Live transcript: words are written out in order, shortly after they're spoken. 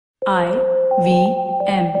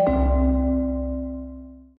IVM.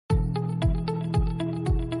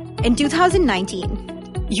 In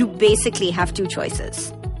 2019, you basically have two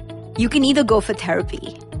choices. You can either go for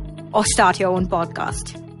therapy or start your own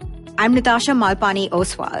podcast. I'm Natasha Malpani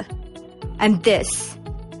Oswal, and this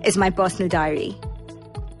is my personal diary.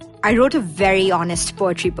 I wrote a very honest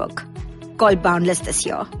poetry book called Boundless this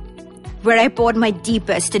year, where I poured my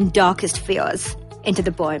deepest and darkest fears into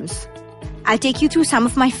the poems. I'll take you through some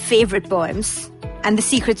of my favorite poems and the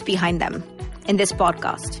secrets behind them in this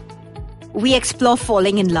podcast. We explore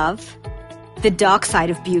falling in love, the dark side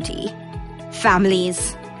of beauty,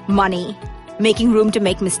 families, money, making room to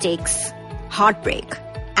make mistakes, heartbreak,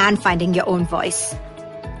 and finding your own voice.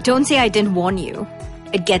 Don't say I didn't warn you.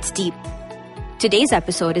 It gets deep. Today's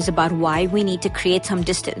episode is about why we need to create some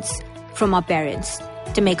distance from our parents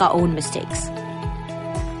to make our own mistakes.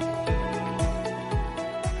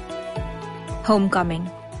 Homecoming.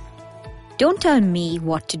 Don't tell me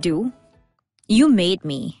what to do. You made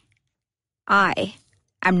me. I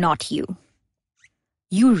am not you.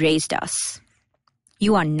 You raised us.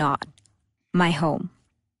 You are not my home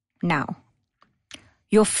now.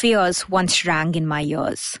 Your fears once rang in my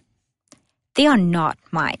ears. They are not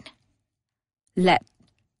mine. Let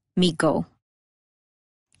me go.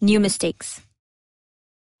 New mistakes.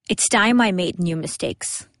 It's time I made new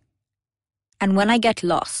mistakes. And when I get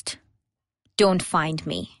lost, don't find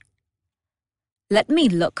me. Let me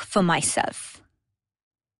look for myself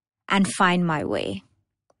and find my way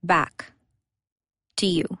back to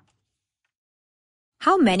you.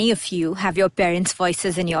 How many of you have your parents'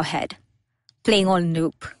 voices in your head, playing on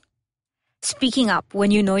loop, speaking up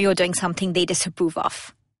when you know you're doing something they disapprove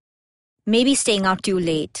of? Maybe staying out too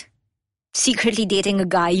late, secretly dating a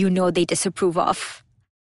guy you know they disapprove of,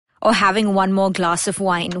 or having one more glass of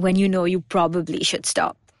wine when you know you probably should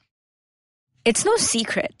stop. It's no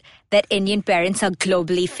secret that Indian parents are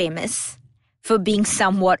globally famous for being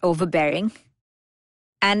somewhat overbearing.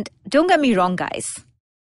 And don't get me wrong, guys.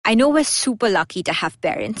 I know we're super lucky to have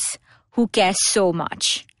parents who care so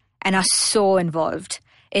much and are so involved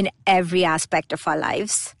in every aspect of our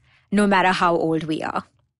lives, no matter how old we are.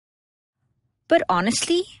 But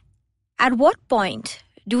honestly, at what point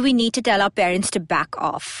do we need to tell our parents to back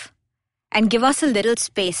off and give us a little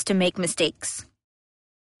space to make mistakes?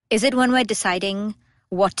 Is it when we're deciding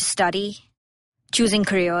what to study, choosing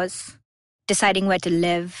careers, deciding where to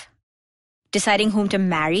live, deciding whom to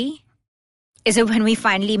marry? Is it when we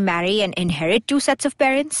finally marry and inherit two sets of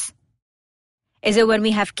parents? Is it when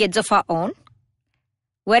we have kids of our own?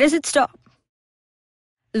 Where does it stop?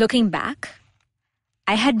 Looking back,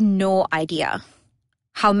 I had no idea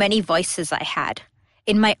how many voices I had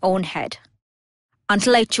in my own head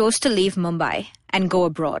until I chose to leave Mumbai and go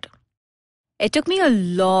abroad. It took me a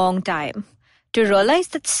long time to realize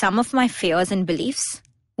that some of my fears and beliefs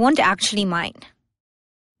weren't actually mine.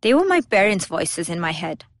 They were my parents' voices in my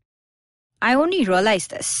head. I only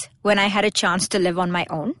realized this when I had a chance to live on my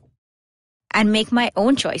own and make my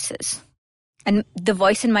own choices, and the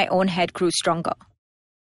voice in my own head grew stronger.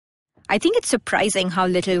 I think it's surprising how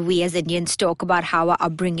little we as Indians talk about how our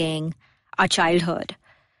upbringing, our childhood,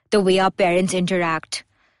 the way our parents interact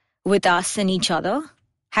with us and each other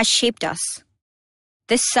has shaped us.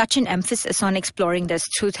 There's such an emphasis on exploring this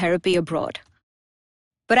through therapy abroad.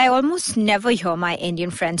 But I almost never hear my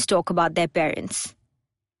Indian friends talk about their parents,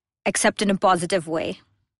 except in a positive way.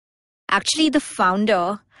 Actually, the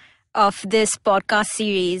founder of this podcast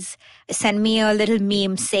series sent me a little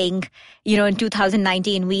meme saying, in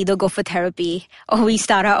 2019, we either go for therapy or we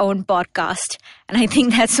start our own podcast. And I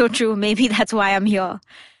think that's so true. Maybe that's why I'm here.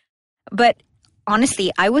 But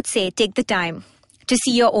honestly, I would say take the time to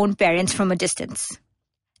see your own parents from a distance.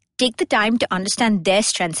 Take the time to understand their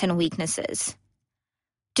strengths and weaknesses,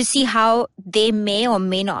 to see how they may or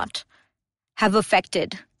may not have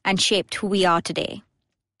affected and shaped who we are today.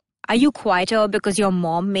 Are you quieter because your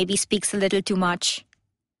mom maybe speaks a little too much?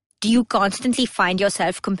 Do you constantly find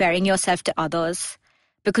yourself comparing yourself to others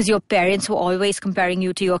because your parents were always comparing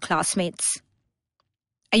you to your classmates?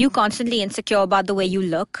 Are you constantly insecure about the way you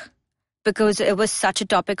look because it was such a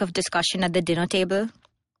topic of discussion at the dinner table?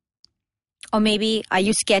 Or maybe are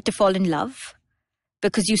you scared to fall in love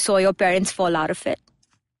because you saw your parents fall out of it?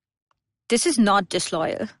 This is not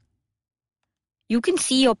disloyal. You can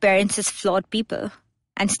see your parents as flawed people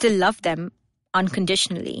and still love them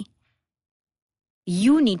unconditionally.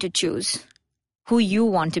 You need to choose who you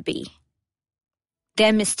want to be.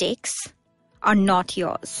 Their mistakes are not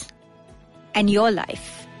yours, and your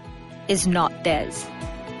life is not theirs.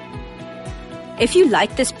 If you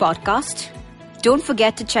like this podcast, don't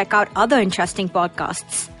forget to check out other interesting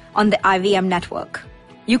podcasts on the IVM network.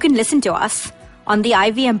 You can listen to us on the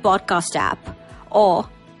IVM Podcast app or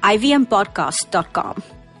ivmpodcast.com.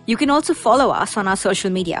 You can also follow us on our social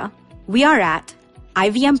media. We are at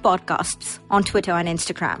IVM Podcasts on Twitter and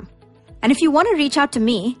Instagram. And if you want to reach out to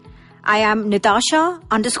me, I am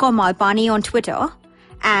Natasha_Malpani on Twitter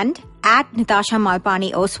and at Natasha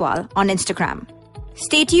Malpani Oswal on Instagram.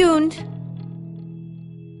 Stay tuned.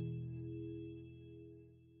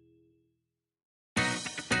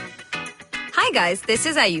 Hi guys, this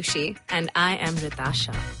is Ayushi. And I am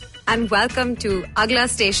Natasha. And welcome to Agla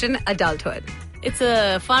Station Adulthood. It's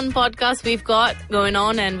a fun podcast we've got going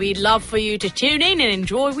on, and we'd love for you to tune in and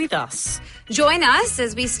enjoy with us. Join us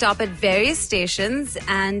as we stop at various stations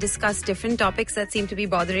and discuss different topics that seem to be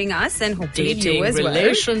bothering us and hopefully Dating, you as well.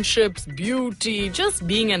 relationships, beauty, just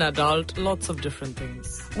being an adult, lots of different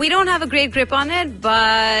things. We don't have a great grip on it,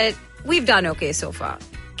 but we've done okay so far.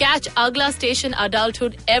 Catch Agla Station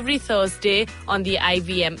Adulthood every Thursday on the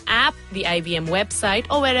IVM app, the IVM website,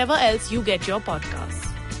 or wherever else you get your podcasts.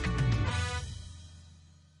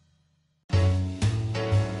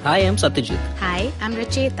 Hi, I'm Satyajit. Hi, I'm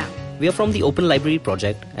Racheta. We are from the Open Library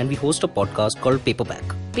Project and we host a podcast called Paperback.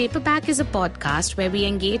 Paperback is a podcast where we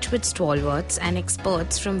engage with stalwarts and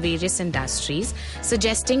experts from various industries,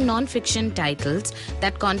 suggesting non-fiction titles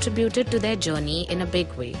that contributed to their journey in a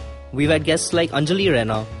big way. We've had guests like Anjali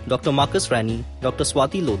Rana, Dr. Marcus Rani, Dr.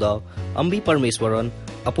 Swati Lodha, Ambi Parmeswaran,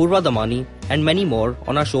 Apurva Damani, and many more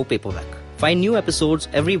on our show Paperback. Find new episodes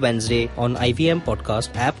every Wednesday on IVM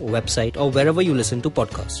Podcast app, website, or wherever you listen to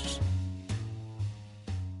podcasts.